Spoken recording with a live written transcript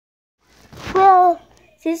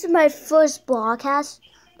This is my first broadcast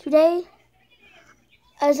today.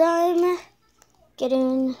 As I'm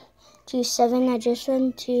getting to 7, I just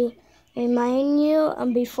want to remind you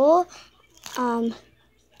before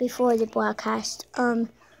the broadcast.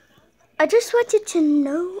 I just wanted to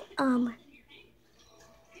know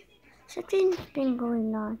something's been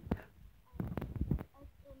going on.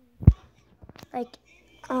 Like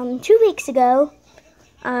 2 weeks ago,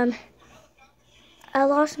 I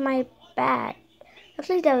lost my bat.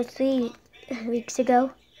 Actually, that was 3 weeks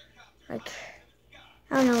ago. Like,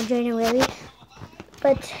 I don't know, January.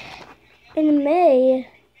 But in May,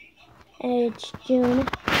 and it's June,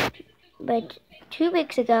 but 2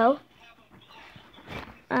 weeks ago,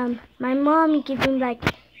 my mom gave me like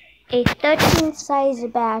a 13 size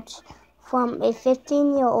bat from a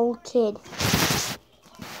 15-year-old kid.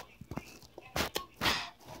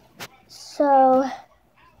 So,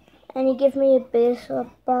 and he gave me a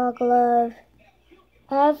baseball glove.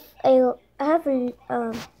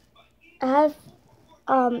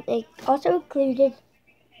 It also included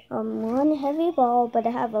one heavy ball, but I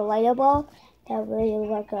have a lighter ball that really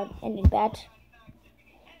work on any bat.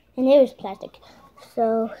 And it was plastic.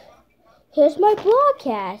 So here's my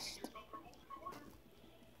broadcast.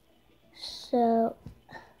 So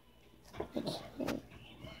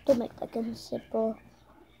to make like a simple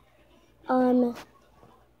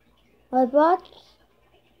my broadcast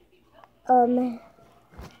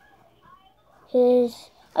is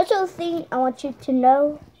also a thing I want you to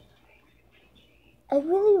know. I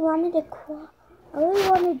really wanted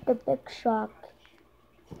the big shark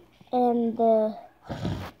and the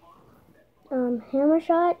hammer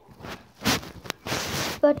shot,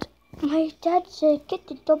 but my dad said get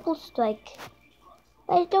the double strike.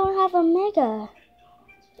 I don't have a mega,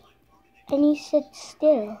 and he said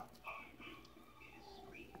still.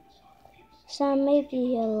 So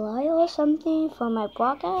maybe a lie or something for my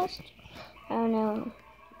broadcast. I don't know.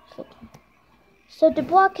 So the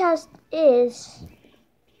broadcast is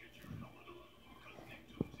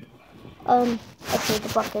okay, the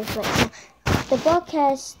broadcast right now. The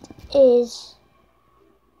broadcast is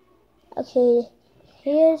okay.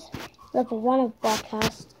 Here's level 1 of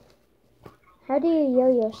broadcast. How do you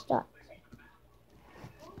yo-yo start?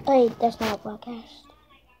 Wait, that's not a broadcast.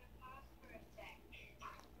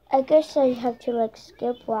 I guess I have to like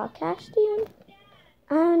skip broadcasting.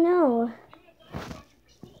 I don't know.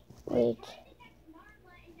 Wait.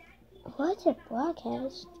 What's a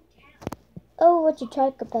broadcast? Oh, what you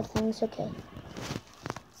talk about things, okay.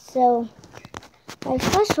 So, my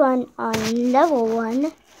first one on level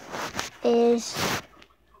 1 is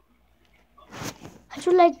how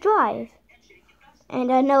to like drive.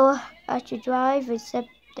 And I know how to drive, except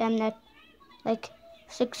I'm not like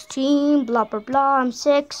 16, blah blah blah, I'm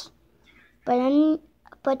 6.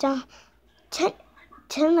 But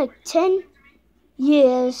 10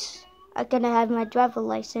 years I'm gonna have my driver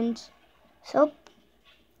license. So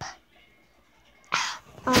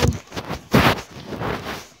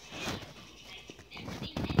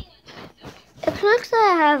it looks like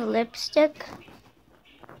I have lipstick.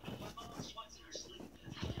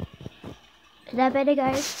 Is that better,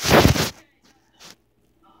 guys?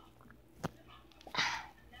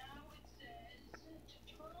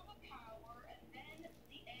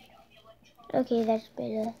 Okay, that's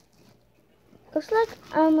better. Looks like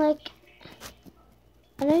I'm like,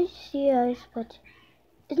 I know you see us, but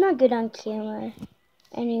it's not good on camera.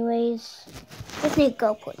 Anyways, just need a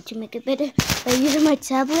GoPro to make it better. By using my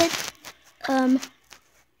tablet,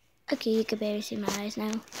 okay, you can barely see my eyes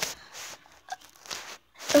now.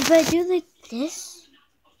 If I do like this,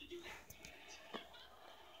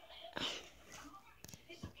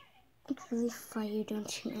 it's really far you don't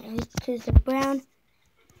see my eyes because they're brown,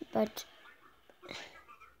 but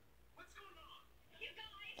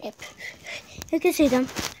yep, you can see them.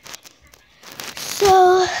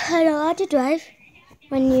 So I know how to drive.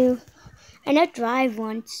 I know drive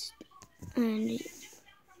once, and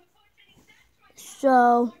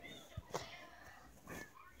so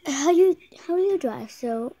how do you drive?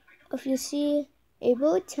 So if you see a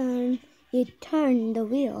road turn, you turn the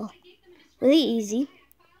wheel. Really easy.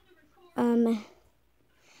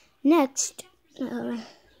 Next,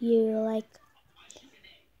 you like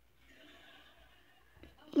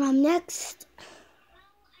next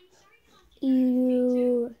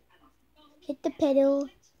you hit the pedal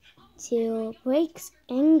to brakes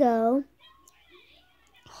and go.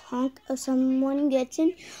 Honk if someone gets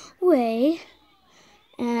in way,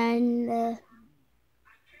 and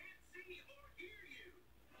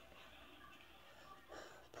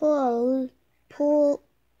pull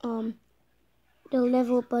the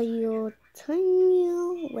lever by your turn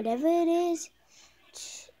wheel, whatever it is,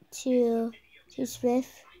 to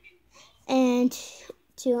Swift, and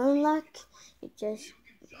to unlock, you just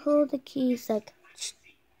pull the keys like,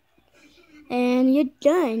 and you're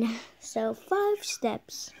done. So 5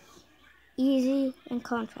 steps, easy and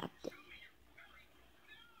contracted.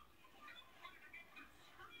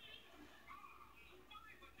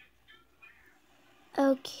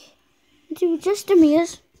 Okay, do just the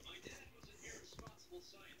mirrors,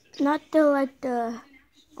 not the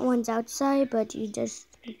ones outside, but you just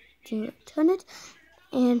turn it.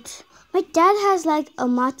 And my dad has like a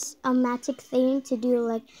magic thing to do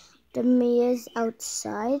like the mirrors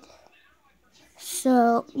outside.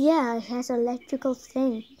 So yeah, it has an electrical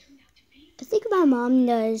thing. I think my mom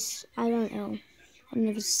does. I don't know. I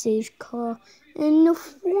never see car in the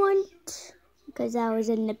front because I was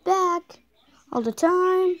in the back all the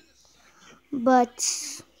time. But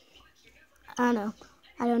I don't know.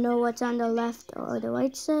 I don't know what's on the left or the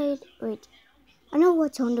right side. Wait, I know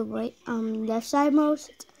what's on the right, left side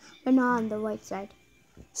most, but not on the right side.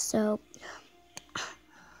 So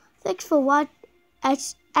thanks for what.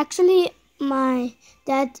 Actually, my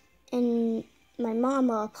dad and my mom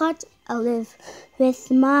are apart. I live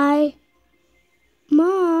with my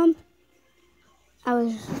mom. I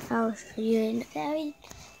was here in the valley,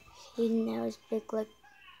 and I was big like.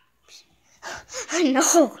 I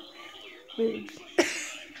know. Rude.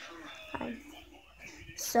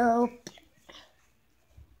 So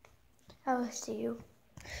I will see you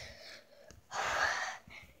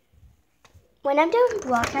when I'm done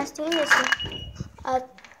broadcasting.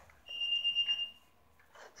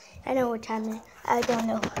 I know what time it is. I don't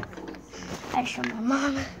know. I show my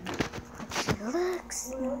mom. She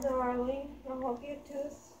looks. Well, darling, I hope your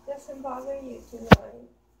tooth doesn't bother you tonight.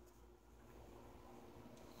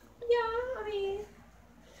 Yeah, I mean,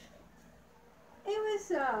 it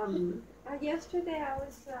was, yesterday I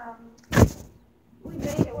was, we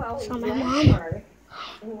made it, well, So we my left mom. work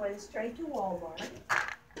and went straight to Walmart.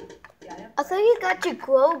 I thought you got to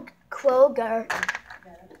Kroger.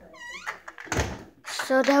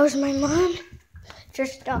 So that was my mom.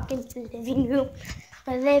 Just talking to the living room.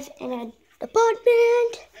 I live in an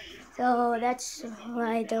apartment, so that's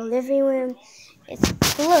why the living room is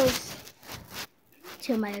close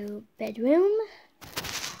to my bedroom.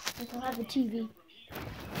 I don't have a TV.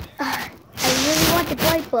 I really want to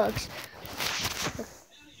buy books,